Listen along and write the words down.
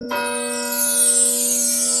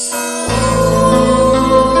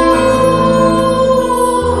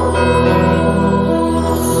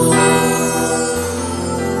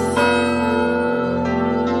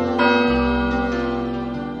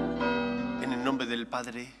el nombre del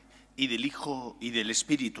Padre, y del Hijo, y del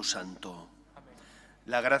Espíritu Santo. Amén.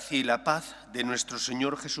 La gracia y la paz de nuestro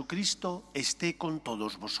Señor Jesucristo esté con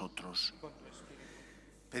todos vosotros.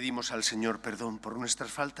 Pedimos al Señor perdón por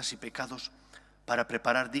nuestras faltas y pecados para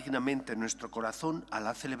preparar dignamente nuestro corazón a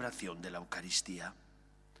la celebración de la Eucaristía.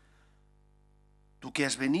 Tú que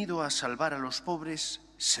has venido a salvar a los pobres,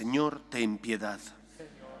 Señor, ten piedad.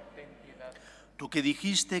 Tú que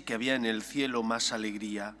dijiste que había en el cielo más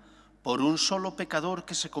alegría por un solo pecador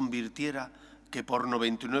que se convirtiera que por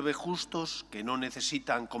 99 justos que no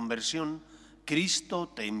necesitan conversión, Cristo,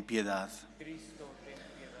 ten piedad.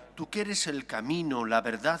 Tú que eres el camino, la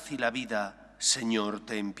verdad y la vida, Señor,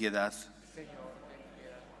 ten piedad.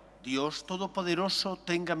 Dios Todopoderoso,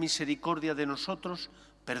 tenga misericordia de nosotros,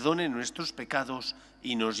 perdone nuestros pecados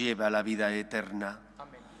y nos lleve a la vida eterna.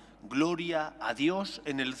 Amén. Gloria a Dios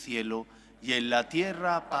en el cielo y en la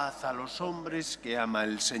tierra paz a los hombres que ama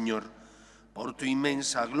el Señor. Por tu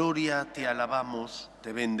inmensa gloria te alabamos,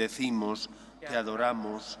 te bendecimos, te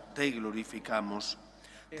adoramos, te glorificamos.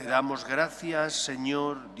 Te damos gracias,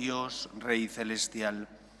 Señor, Dios, Rey celestial,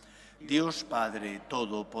 Dios Padre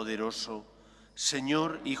Todopoderoso,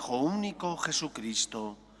 Señor Hijo único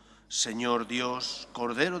Jesucristo, Señor Dios,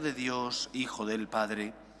 Cordero de Dios, Hijo del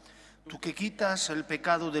Padre. Tú que quitas el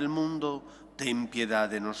pecado del mundo, ten piedad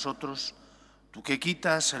de nosotros. Tú que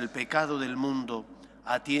quitas el pecado del mundo,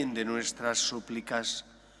 atiende nuestras súplicas.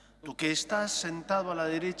 Tú que estás sentado a la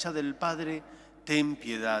derecha del Padre, ten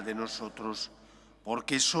piedad de nosotros.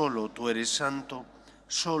 Porque solo tú eres santo,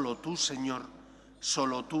 solo tú, Señor,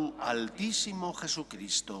 solo tú, Altísimo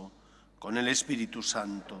Jesucristo, con el Espíritu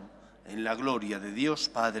Santo, en la gloria de Dios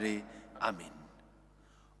Padre. Amén.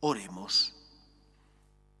 Oremos.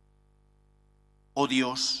 Oh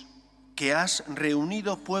Dios, que has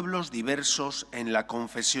reunido pueblos diversos en la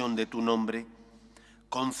confesión de tu nombre,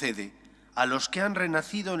 concede a los que han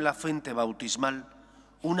renacido en la fuente bautismal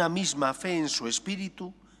una misma fe en su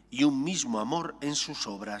espíritu y un mismo amor en sus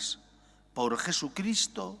obras. Por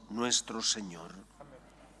Jesucristo nuestro Señor. Amén.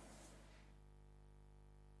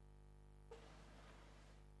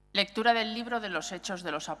 Lectura del libro de los Hechos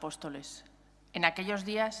de los Apóstoles. En aquellos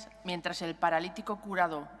días, mientras el paralítico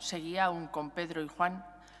curado seguía aún con Pedro y Juan,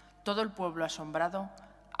 todo el pueblo asombrado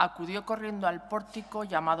acudió corriendo al pórtico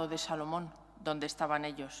llamado de Salomón, donde estaban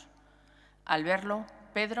ellos. Al verlo,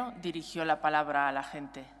 Pedro dirigió la palabra a la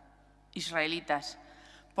gente. Israelitas,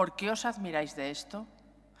 ¿por qué os admiráis de esto?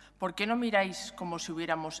 ¿Por qué no miráis como si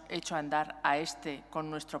hubiéramos hecho andar a éste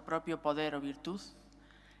con nuestro propio poder o virtud?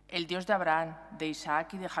 El Dios de Abraham, de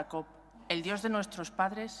Isaac y de Jacob, el Dios de nuestros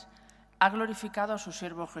padres, ha glorificado a su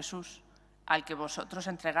siervo Jesús, al que vosotros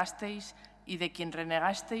entregasteis y de quien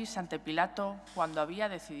renegasteis ante Pilato cuando había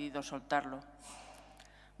decidido soltarlo.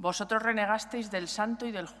 Vosotros renegasteis del santo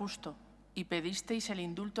y del justo y pedisteis el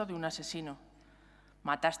indulto de un asesino.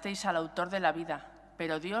 Matasteis al autor de la vida,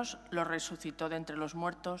 pero Dios lo resucitó de entre los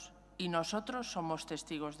muertos y nosotros somos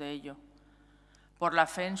testigos de ello. Por la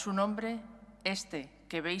fe en su nombre, este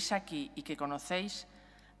que veis aquí y que conocéis,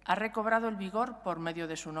 ha recobrado el vigor por medio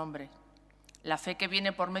de su nombre. La fe que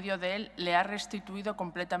viene por medio de él le ha restituido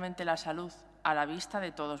completamente la salud a la vista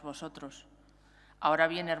de todos vosotros. Ahora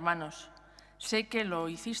bien, hermanos, sé que lo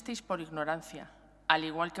hicisteis por ignorancia, al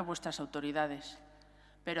igual que vuestras autoridades.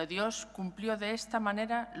 Pero Dios cumplió de esta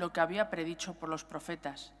manera lo que había predicho por los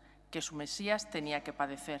profetas, que su Mesías tenía que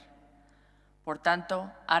padecer. Por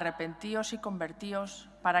tanto, arrepentíos y convertíos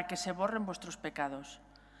para que se borren vuestros pecados,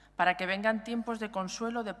 para que vengan tiempos de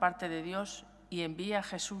consuelo de parte de Dios y envíe a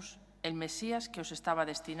Jesús, el Mesías que os estaba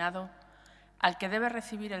destinado, al que debe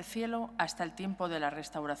recibir el cielo hasta el tiempo de la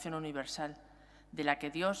restauración universal, de la que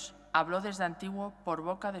Dios habló desde antiguo por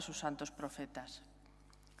boca de sus santos profetas.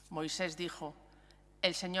 Moisés dijo: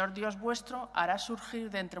 el Señor Dios vuestro hará surgir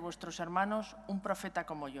de entre vuestros hermanos un profeta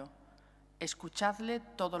como yo. Escuchadle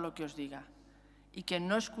todo lo que os diga, y quien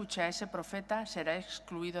no escuche a ese profeta será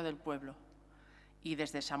excluido del pueblo. Y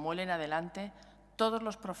desde Samuel en adelante, todos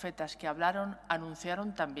los profetas que hablaron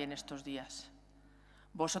anunciaron también estos días.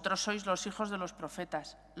 Vosotros sois los hijos de los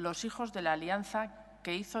profetas, los hijos de la alianza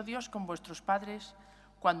que hizo Dios con vuestros padres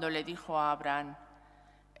cuando le dijo a Abraham: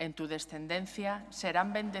 en tu descendencia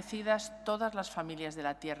serán bendecidas todas las familias de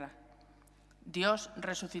la tierra. Dios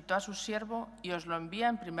resucitó a su siervo y os lo envía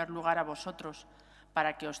en primer lugar a vosotros,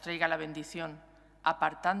 para que os traiga la bendición,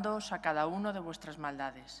 apartándoos a cada uno de vuestras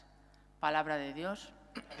maldades. Palabra de Dios.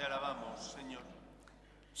 Te alabamos, Señor.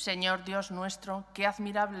 Señor Dios nuestro, qué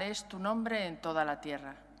admirable es tu nombre en toda la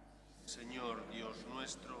tierra. Señor Dios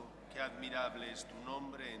nuestro, qué admirable es tu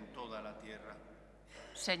nombre en toda la tierra.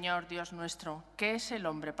 Señor Dios nuestro, ¿qué es el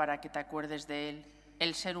hombre para que te acuerdes de él?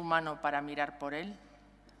 el ser humano para mirar por él?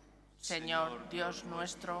 Señor Dios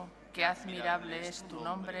nuestro, qué admirable es tu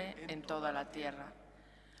nombre en toda la tierra.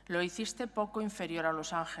 Lo hiciste poco inferior a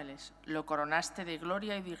los ángeles, lo coronaste de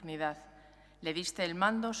gloria y dignidad, le diste el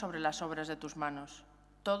mando sobre las obras de tus manos,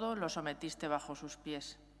 todo lo sometiste bajo sus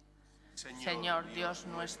pies. Señor Dios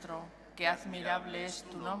nuestro, qué admirable es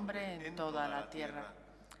tu nombre en toda la tierra.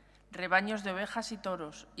 Rebaños de ovejas y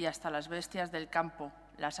toros, y hasta las bestias del campo,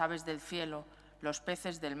 las aves del cielo, los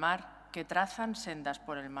peces del mar, que trazan sendas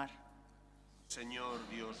por el mar. Señor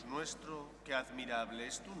Dios nuestro, qué admirable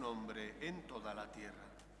es tu nombre en toda la tierra.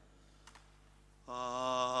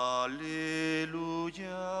 Aleluya.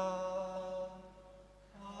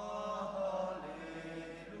 Aleluya.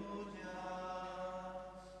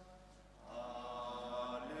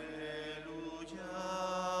 Aleluya.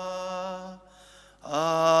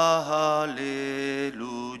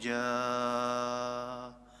 Aleluya.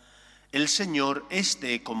 El Señor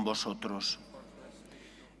esté con vosotros.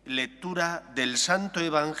 Lectura del Santo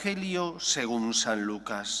Evangelio según San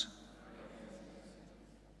Lucas.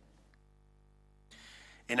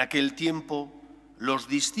 En aquel tiempo, los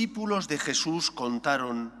discípulos de Jesús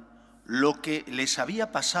contaron lo que les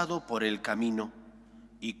había pasado por el camino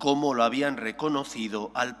y cómo lo habían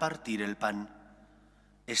reconocido al partir el pan.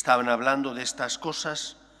 Estaban hablando de estas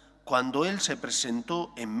cosas cuando Él se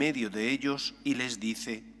presentó en medio de ellos y les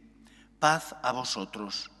dice: «Paz a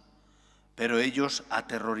vosotros». Pero ellos,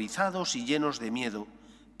 aterrorizados y llenos de miedo,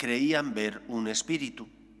 creían ver un espíritu.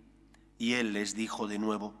 Y Él les dijo de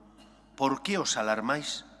nuevo: «¿Por qué os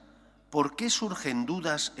alarmáis? ¿Por qué surgen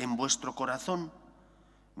dudas en vuestro corazón?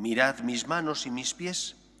 Mirad mis manos y mis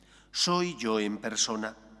pies, soy yo en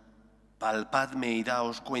persona. Palpadme y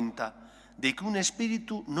daos cuenta de que un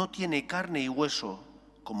espíritu no tiene carne y hueso,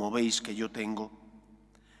 como veis que yo tengo».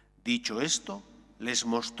 Dicho esto, les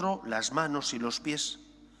mostró las manos y los pies,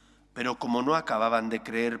 pero como no acababan de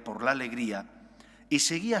creer por la alegría y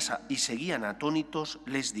seguían atónitos,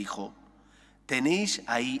 les dijo: «¿Tenéis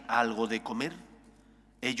ahí algo de comer?».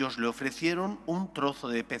 Ellos le ofrecieron un trozo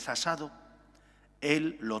de pez asado.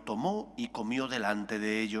 Él lo tomó y comió delante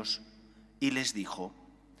de ellos, y les dijo: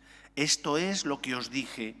 «Esto es lo que os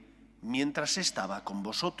dije mientras estaba con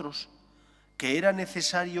vosotros, que era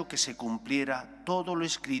necesario que se cumpliera todo lo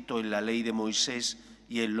escrito en la ley de Moisés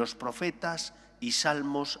y en los profetas y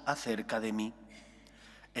salmos acerca de mí».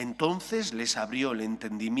 Entonces les abrió el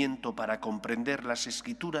entendimiento para comprender las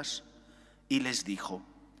Escrituras y les dijo: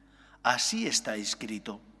 «Así está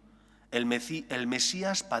escrito, el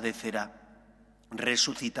Mesías padecerá,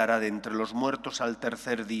 resucitará de entre los muertos al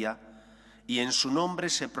tercer día, y en su nombre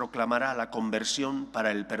se proclamará la conversión para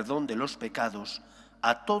el perdón de los pecados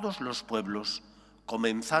a todos los pueblos,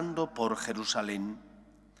 comenzando por Jerusalén.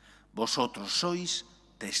 Vosotros sois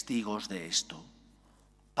testigos de esto».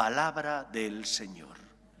 Palabra del Señor.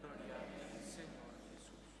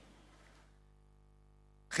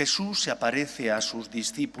 Jesús se aparece a sus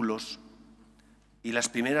discípulos y las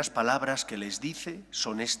primeras palabras que les dice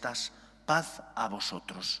son estas: «Paz a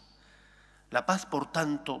vosotros». La paz, por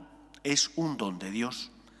tanto, es un don de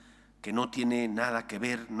Dios que no tiene nada que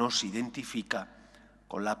ver, no se identifica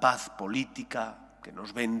con la paz política que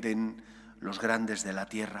nos venden los grandes de la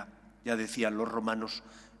tierra. Ya decían los romanos: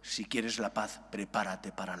 si quieres la paz,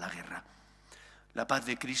 prepárate para la guerra. La paz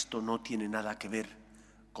de Cristo no tiene nada que ver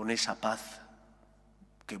con esa paz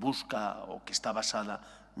que busca o que está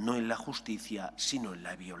basada no en la justicia, sino en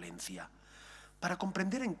la violencia. Para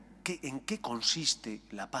comprender en qué consiste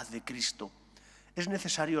la paz de Cristo, es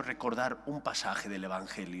necesario recordar un pasaje del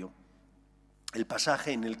Evangelio. El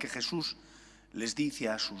pasaje en el que Jesús les dice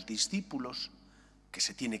a sus discípulos que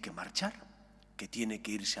se tiene que marchar, que tiene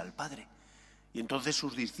que irse al Padre. Y entonces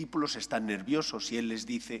sus discípulos están nerviosos y Él les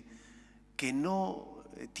dice: «Que no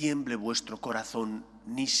tiemble vuestro corazón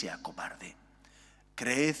ni sea cobarde.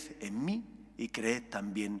 Creed en mí y creed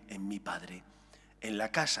también en mi Padre. En la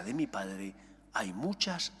casa de mi Padre hay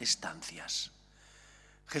muchas estancias».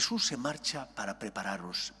 Jesús se marcha para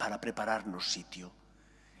prepararnos sitio.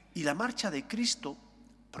 Y la marcha de Cristo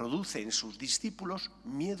produce en sus discípulos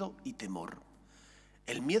miedo y temor.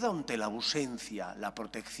 El miedo ante la ausencia, la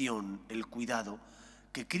protección, el cuidado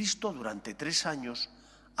que Cristo durante 3 años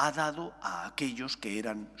ha dado a aquellos que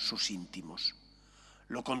eran sus íntimos.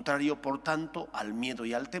 Lo contrario, por tanto, al miedo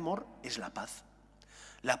y al temor es la paz.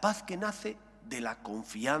 La paz que nace de la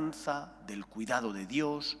confianza, del cuidado de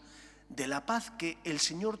Dios, de la paz que el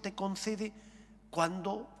Señor te concede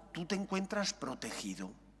cuando tú te encuentras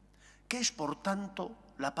protegido. ¿Qué es, por tanto,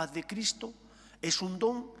 la paz de Cristo? Es un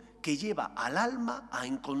don que lleva al alma a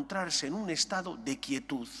encontrarse en un estado de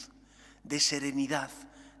quietud, de serenidad,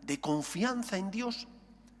 de confianza en Dios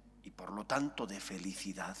por lo tanto de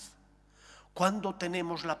felicidad. ¿Cuándo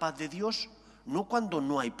tenemos la paz de Dios? No cuando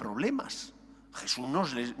no hay problemas. Jesús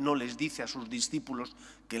no les dice a sus discípulos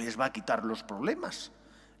que les va a quitar los problemas.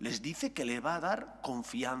 Les dice que le va a dar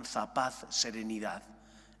confianza, paz, serenidad.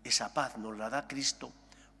 Esa paz nos la da Cristo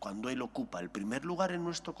cuando Él ocupa el primer lugar en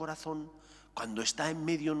nuestro corazón, cuando está en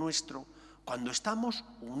medio nuestro, cuando estamos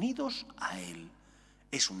unidos a Él.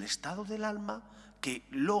 Es un estado del alma que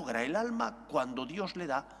logra el alma cuando Dios le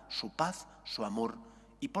da su paz, su amor.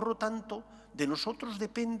 Y por lo tanto, de nosotros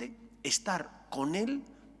depende estar con Él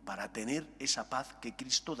para tener esa paz que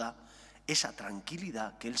Cristo da, esa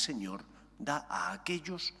tranquilidad que el Señor da a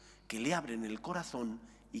aquellos que le abren el corazón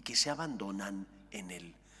y que se abandonan en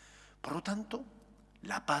Él. Por lo tanto,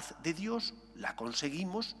 la paz de Dios la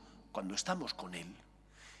conseguimos cuando estamos con Él.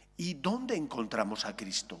 ¿Y dónde encontramos a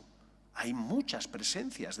Cristo? Hay muchas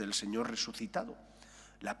presencias del Señor resucitado.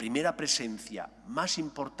 La primera presencia más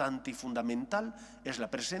importante y fundamental es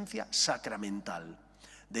la presencia sacramental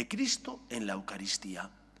de Cristo en la Eucaristía.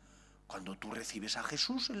 Cuando tú recibes a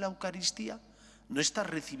Jesús en la Eucaristía, no estás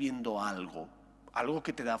recibiendo algo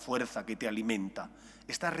que te da fuerza, que te alimenta.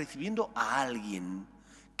 Estás recibiendo a alguien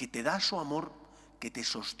que te da su amor, que te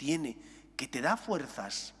sostiene, que te da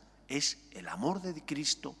fuerzas. Es el amor de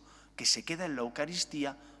Cristo que se queda en la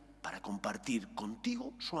Eucaristía para compartir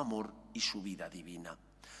contigo su amor y su vida divina.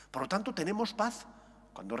 Por lo tanto, tenemos paz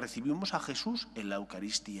cuando recibimos a Jesús en la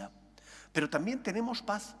Eucaristía. Pero también tenemos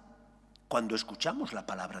paz cuando escuchamos la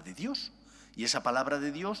palabra de Dios. Y esa palabra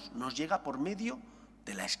de Dios nos llega por medio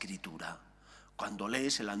de la Escritura. Cuando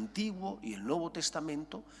lees el Antiguo y el Nuevo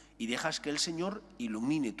Testamento y dejas que el Señor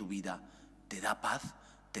ilumine tu vida, te da paz,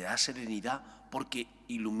 te da serenidad, porque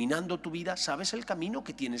iluminando tu vida sabes el camino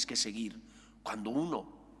que tienes que seguir. Cuando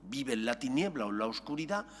uno vive en la tiniebla o en la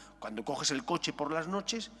oscuridad, cuando coges el coche por las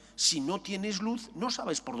noches, si no tienes luz, no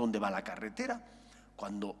sabes por dónde va la carretera.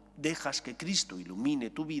 Cuando dejas que Cristo ilumine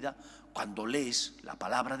tu vida, cuando lees la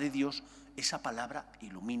palabra de Dios, esa palabra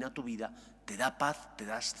ilumina tu vida, te da paz, te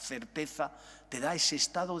da certeza, te da ese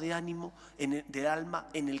estado de ánimo del alma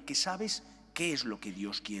en el que sabes qué es lo que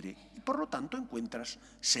Dios quiere y por lo tanto encuentras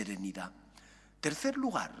serenidad. Tercer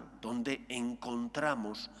lugar, donde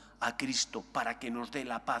encontramos a Cristo para que nos dé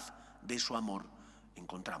la paz de su amor,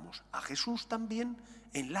 encontramos a Jesús también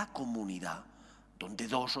en la comunidad, donde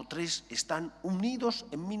 2 o 3 están unidos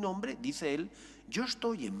en mi nombre, dice Él, yo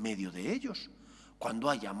estoy en medio de ellos. Cuando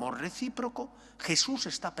hay amor recíproco, Jesús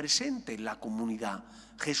está presente en la comunidad,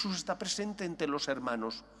 Jesús está presente entre los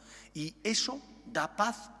hermanos y eso da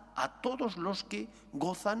paz a todos los que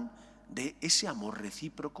gozan de ese amor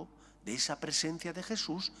recíproco, de esa presencia de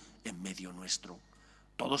Jesús en medio nuestro.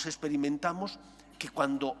 Todos experimentamos que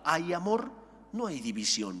cuando hay amor no hay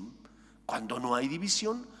división. Cuando no hay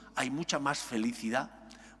división hay mucha más felicidad,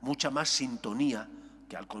 mucha más sintonía,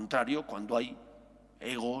 que al contrario, cuando hay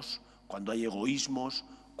egos, cuando hay egoísmos,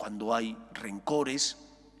 cuando hay rencores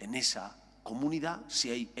en esa comunidad,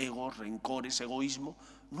 si hay egos, rencores, egoísmo,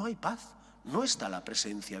 no hay paz. No está la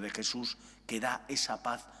presencia de Jesús que da esa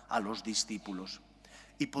paz a los discípulos.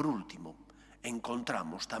 Y por último,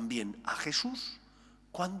 encontramos también a Jesús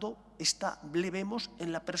cuando le vemos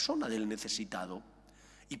en la persona del necesitado.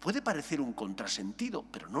 Y puede parecer un contrasentido,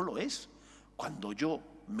 pero no lo es. Cuando yo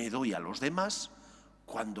me doy a los demás,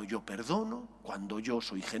 cuando yo perdono, cuando yo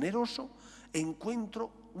soy generoso,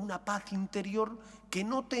 encuentro una paz interior que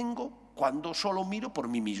no tengo cuando solo miro por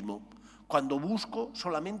mí mismo, cuando busco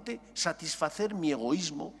solamente satisfacer mi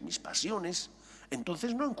egoísmo, mis pasiones.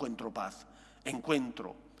 Entonces no encuentro paz,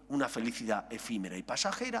 encuentro una felicidad efímera y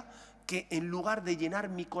pasajera que en lugar de llenar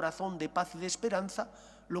mi corazón de paz y de esperanza,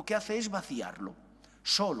 lo que hace es vaciarlo.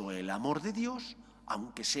 Solo el amor de Dios,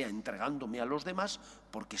 aunque sea entregándome a los demás,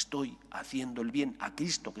 porque estoy haciendo el bien a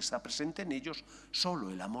Cristo que está presente en ellos, solo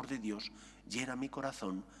el amor de Dios llena mi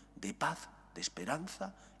corazón de paz, de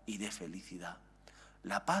esperanza y de felicidad.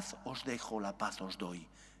 La paz os dejo, la paz os doy.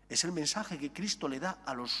 Es el mensaje que Cristo le da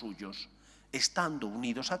a los suyos. Estando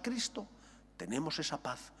unidos a Cristo, tenemos esa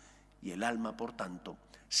paz y el alma, por tanto,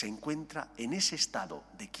 se encuentra en ese estado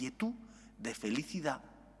de quietud, de felicidad,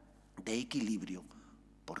 de equilibrio,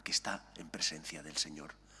 porque está en presencia del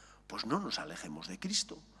Señor. Pues no nos alejemos de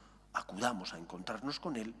Cristo, acudamos a encontrarnos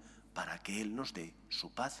con Él para que Él nos dé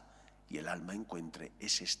su paz y el alma encuentre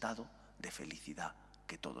ese estado de felicidad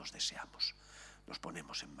que todos deseamos. Nos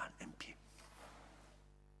ponemos en pie.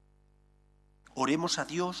 Oremos a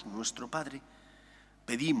Dios, nuestro Padre,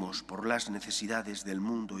 pedimos por las necesidades del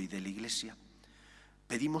mundo y de la Iglesia,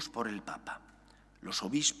 pedimos por el Papa, los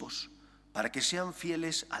obispos, para que sean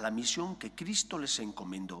fieles a la misión que Cristo les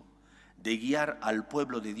encomendó, de guiar al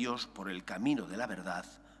pueblo de Dios por el camino de la verdad,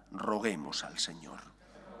 roguemos al Señor.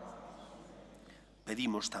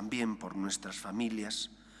 Pedimos también por nuestras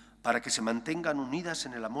familias, para que se mantengan unidas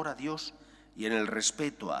en el amor a Dios y en el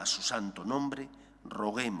respeto a su santo nombre,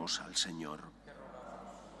 roguemos al Señor.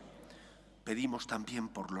 Pedimos también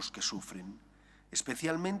por los que sufren,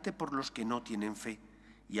 especialmente por los que no tienen fe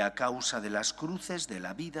y a causa de las cruces de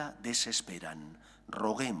la vida desesperan,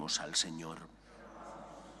 roguemos al Señor.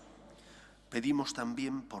 Pedimos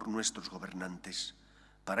también por nuestros gobernantes,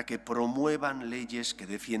 para que promuevan leyes que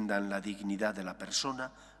defiendan la dignidad de la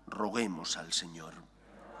persona, roguemos al Señor.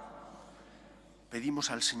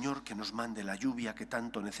 Pedimos al Señor que nos mande la lluvia que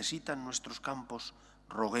tanto necesitan nuestros campos,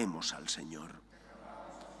 roguemos al Señor.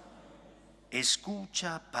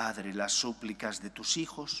 Escucha, Padre, las súplicas de tus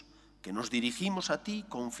hijos, que nos dirigimos a ti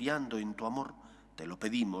confiando en tu amor. Te lo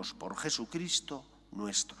pedimos por Jesucristo,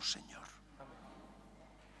 nuestro Señor.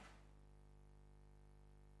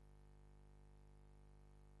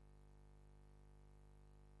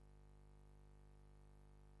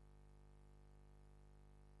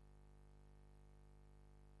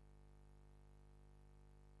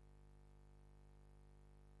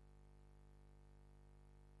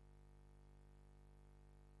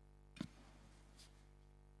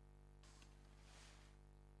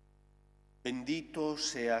 Bendito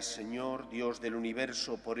seas, Señor, Dios del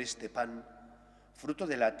universo, por este pan, fruto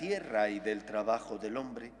de la tierra y del trabajo del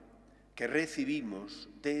hombre, que recibimos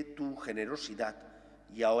de tu generosidad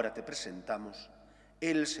y ahora te presentamos.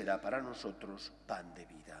 Él será para nosotros pan de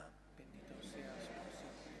vida. Bendito seas por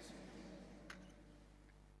siempre, Señor.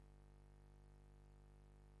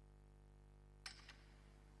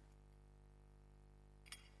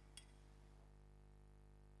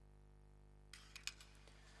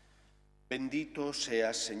 Bendito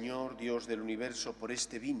seas, Señor, Dios del universo, por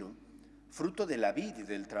este vino, fruto de la vid y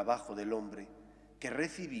del trabajo del hombre, que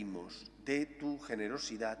recibimos de tu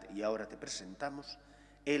generosidad y ahora te presentamos.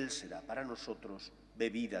 Él será para nosotros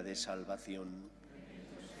bebida de salvación.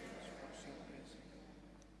 Bendito seas por siempre, Señor.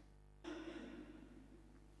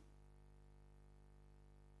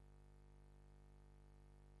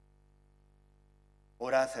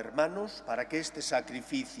 Orad, hermanos, para que este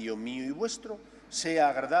sacrificio mío y vuestro sea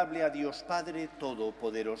agradable a Dios Padre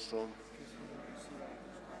Todopoderoso. Que el Señor reciba de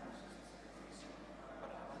tus manos este sacrificio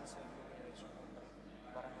para alabanza y gloria de su nombre,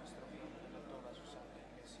 para nuestro bien y de toda su santa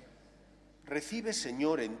Iglesia. Recibe,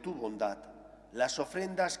 Señor, en tu bondad las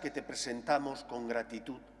ofrendas que te presentamos con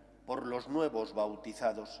gratitud por los nuevos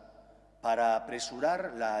bautizados, para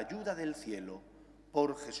apresurar la ayuda del cielo,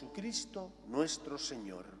 por Jesucristo nuestro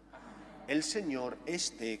Señor. El Señor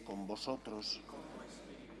esté con vosotros.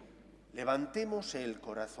 Levantemos el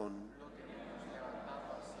corazón.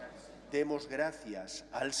 Demos gracias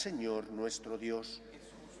al Señor nuestro Dios.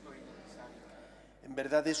 En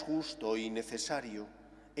verdad es justo y necesario,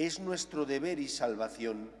 es nuestro deber y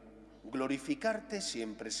salvación, glorificarte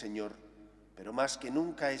siempre, Señor, pero más que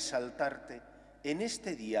nunca exaltarte en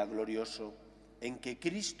este día glorioso en que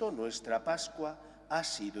Cristo, nuestra Pascua, ha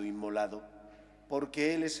sido inmolado,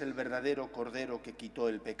 porque Él es el verdadero Cordero que quitó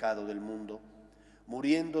el pecado del mundo.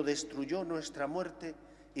 Muriendo destruyó nuestra muerte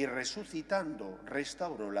y resucitando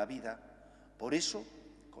restauró la vida. Por eso,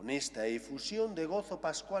 con esta efusión de gozo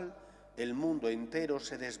pascual, el mundo entero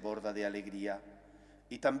se desborda de alegría.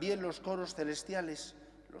 Y también los coros celestiales,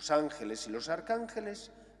 los ángeles y los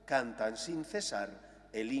arcángeles, cantan sin cesar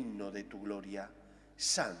el himno de tu gloria.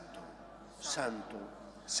 Santo, santo,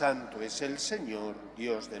 santo es el Señor,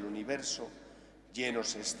 Dios del universo.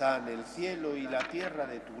 Llenos están el cielo y la tierra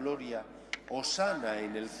de tu gloria. Hosana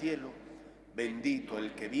en el cielo, bendito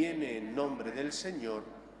el que viene en nombre del Señor,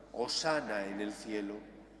 hosana en el cielo.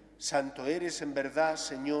 Santo eres en verdad,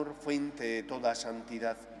 Señor, fuente de toda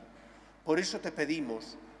santidad. Por eso te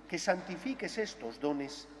pedimos que santifiques estos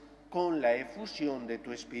dones con la efusión de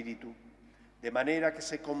tu Espíritu, de manera que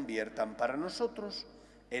se conviertan para nosotros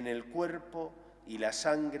en el cuerpo y la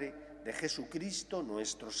sangre de Jesucristo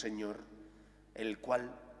nuestro Señor, el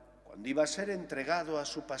cual, cuando iba a ser entregado a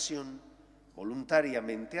su pasión,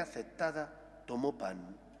 voluntariamente aceptada, tomó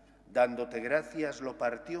pan, dándote gracias lo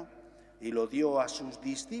partió y lo dio a sus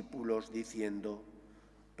discípulos diciendo: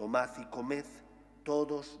 tomad y comed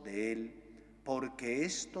todos de él, porque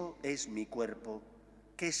esto es mi cuerpo,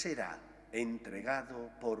 que será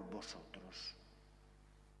entregado por vosotros.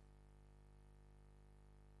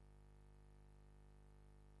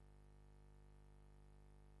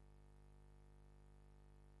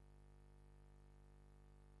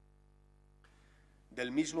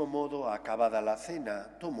 Del mismo modo, acabada la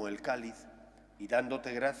cena, tomó el cáliz y,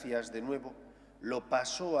 dándote gracias de nuevo, lo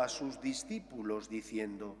pasó a sus discípulos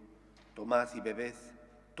diciendo: tomad y bebed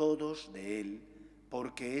todos de él,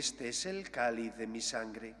 porque este es el cáliz de mi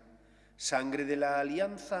sangre, sangre de la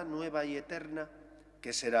alianza nueva y eterna,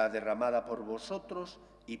 que será derramada por vosotros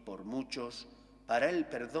y por muchos para el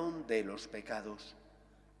perdón de los pecados.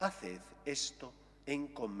 Haced esto en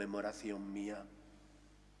conmemoración mía.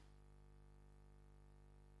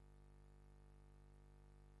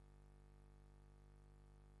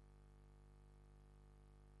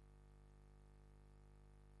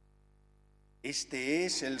 Este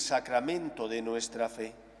es el sacramento de nuestra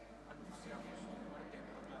fe.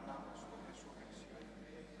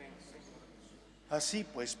 Así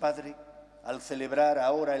pues, Padre, al celebrar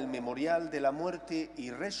ahora el memorial de la muerte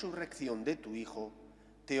y resurrección de tu Hijo,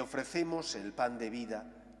 te ofrecemos el pan de vida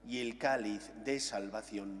y el cáliz de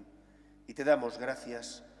salvación, y te damos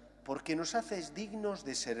gracias porque nos haces dignos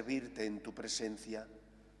de servirte en tu presencia.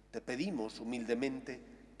 Te pedimos humildemente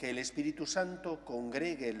que el Espíritu Santo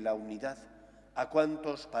congregue en la unidad a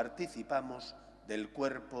cuantos participamos del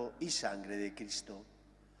cuerpo y sangre de Cristo.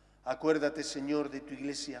 Acuérdate, Señor, de tu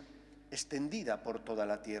Iglesia, extendida por toda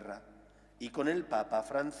la tierra, y con el Papa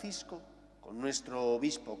Francisco, con nuestro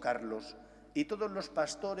obispo Carlos y todos los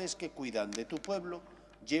pastores que cuidan de tu pueblo,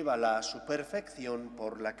 llévala a su perfección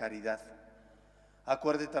por la caridad.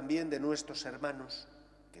 Acuerde también de nuestros hermanos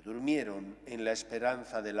que durmieron en la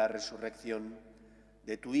esperanza de la resurrección,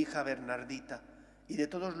 de tu hija Bernardita y de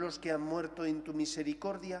todos los que han muerto en tu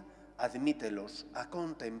misericordia, admítelos a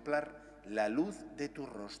contemplar la luz de tu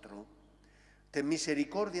rostro. Ten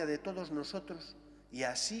misericordia de todos nosotros y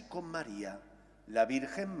así con María, la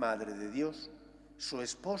Virgen Madre de Dios, su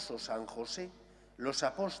esposo San José, los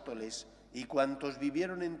apóstoles y cuantos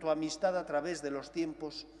vivieron en tu amistad a través de los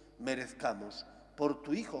tiempos, merezcamos, por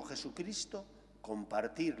tu Hijo Jesucristo,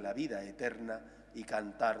 compartir la vida eterna y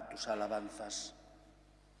cantar tus alabanzas.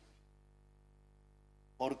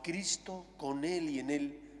 Por Cristo, con Él y en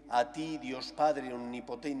Él, a ti, Dios Padre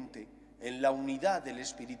omnipotente, en la unidad del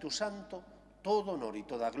Espíritu Santo, todo honor y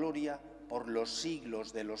toda gloria por los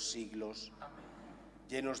siglos de los siglos. Amén.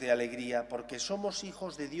 Llenos de alegría, porque somos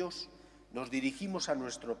hijos de Dios, nos dirigimos a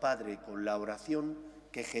nuestro Padre con la oración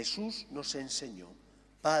que Jesús nos enseñó.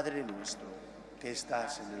 Padre nuestro, que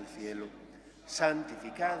estás en el cielo,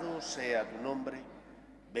 santificado sea tu nombre,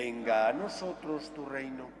 venga a nosotros tu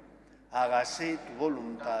reino. Hágase tu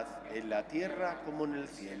voluntad en la tierra como en el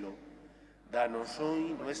cielo. Danos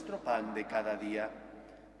hoy nuestro pan de cada día.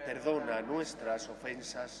 Perdona nuestras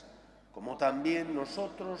ofensas, como también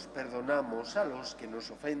nosotros perdonamos a los que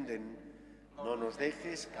nos ofenden. No nos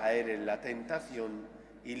dejes caer en la tentación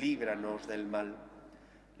y líbranos del mal.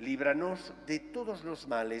 Líbranos de todos los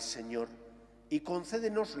males, Señor, y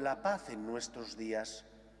concédenos la paz en nuestros días,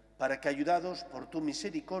 para que, ayudados por tu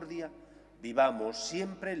misericordia, vivamos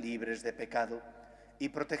siempre libres de pecado y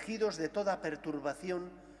protegidos de toda perturbación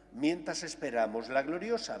mientras esperamos la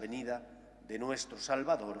gloriosa venida de nuestro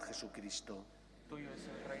Salvador Jesucristo. Tuyo es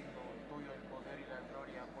el reino, tuyo el poder y la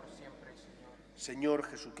gloria por siempre, Señor. Señor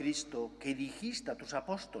Jesucristo, que dijiste a tus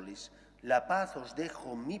apóstoles, la paz os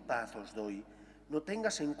dejo, mi paz os doy, no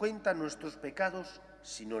tengas en cuenta nuestros pecados,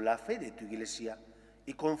 sino la fe de tu Iglesia,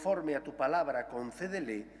 y conforme a tu palabra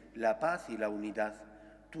concédele la paz y la unidad.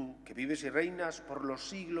 Tú, que vives y reinas por los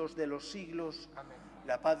siglos de los siglos, amén.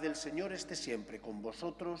 La paz del Señor esté siempre con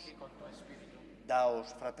vosotros. Y con tu espíritu.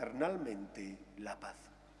 Daos fraternalmente la paz.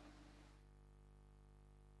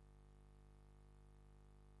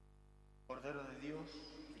 Cordero de Dios,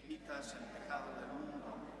 que quitas el pecado del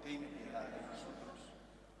mundo, ten piedad de nosotros.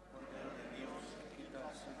 Cordero de Dios, que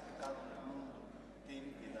quitas el pecado del mundo,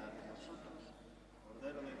 ten piedad de nosotros.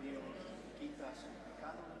 Cordero de Dios, que quitas el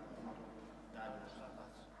pecado del mundo, danos la paz.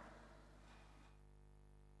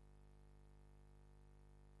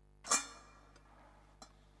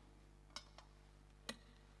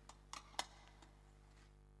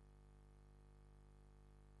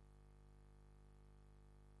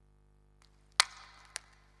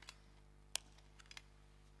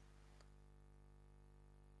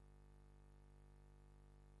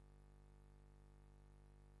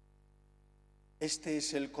 Este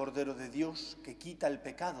es el Cordero de Dios que quita el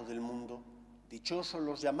pecado del mundo. Dichosos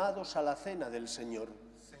los llamados a la cena del Señor.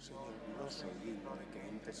 Señor, no soy digno de que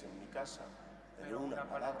entres en mi casa, pero una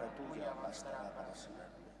palabra tuya bastará para sanarme.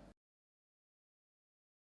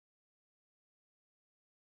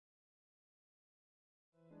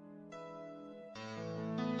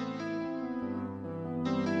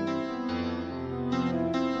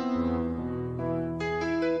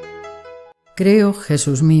 Creo,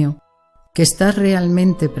 Jesús mío, que estás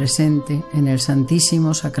realmente presente en el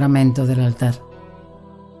Santísimo Sacramento del altar.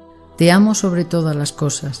 Te amo sobre todas las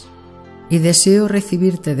cosas y deseo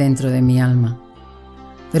recibirte dentro de mi alma.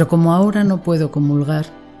 pero como ahora no puedo comulgar,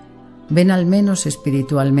 ven al menos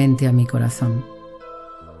espiritualmente a mi corazón.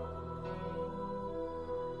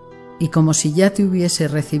 Y como si ya te hubiese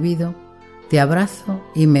recibido, te abrazo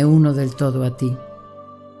y me uno del todo a ti.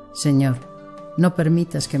 Señor, no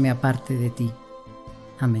permitas que me aparte de ti.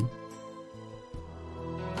 Amén.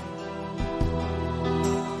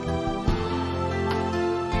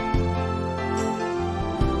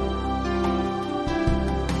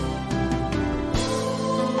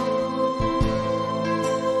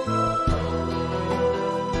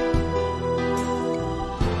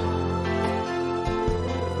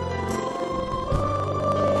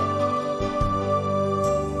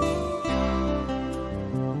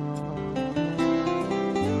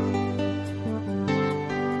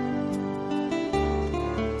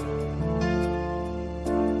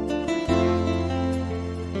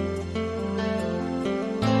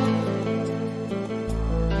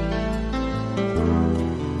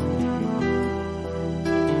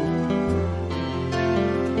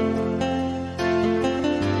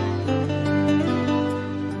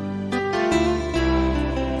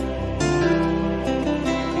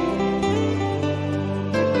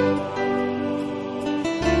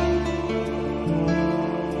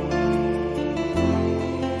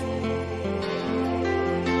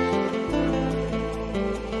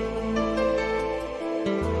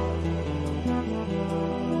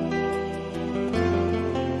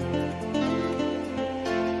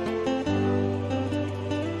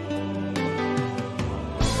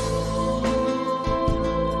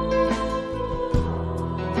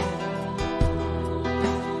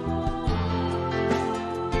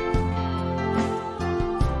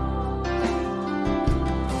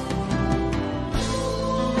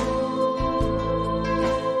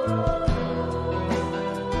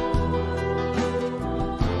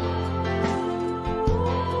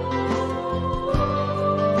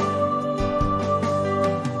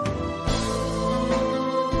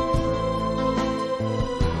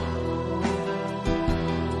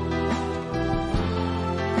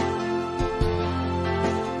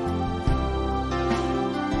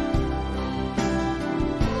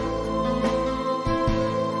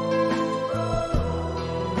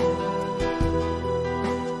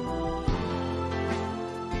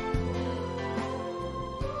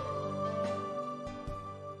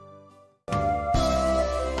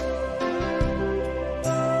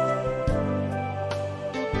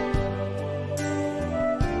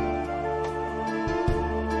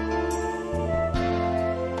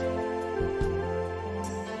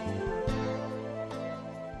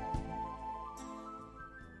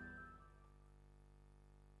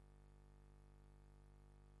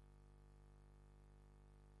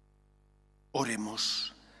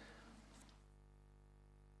 Oremos.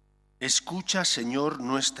 Escucha, Señor,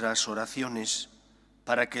 nuestras oraciones,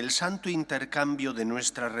 para que el santo intercambio de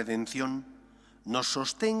nuestra redención nos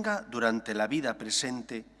sostenga durante la vida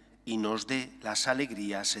presente y nos dé las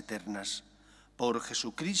alegrías eternas. Por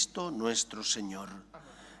Jesucristo nuestro Señor.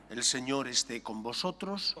 El Señor esté con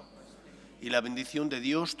vosotros y la bendición de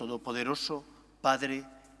Dios Todopoderoso, Padre,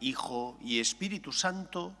 Hijo y Espíritu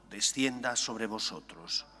Santo, descienda sobre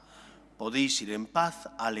vosotros. Podéis ir en paz.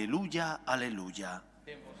 Aleluya, aleluya.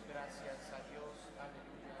 Demos gracias a Dios.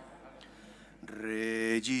 Aleluya,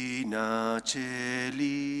 aleluya. Regina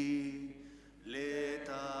Celi.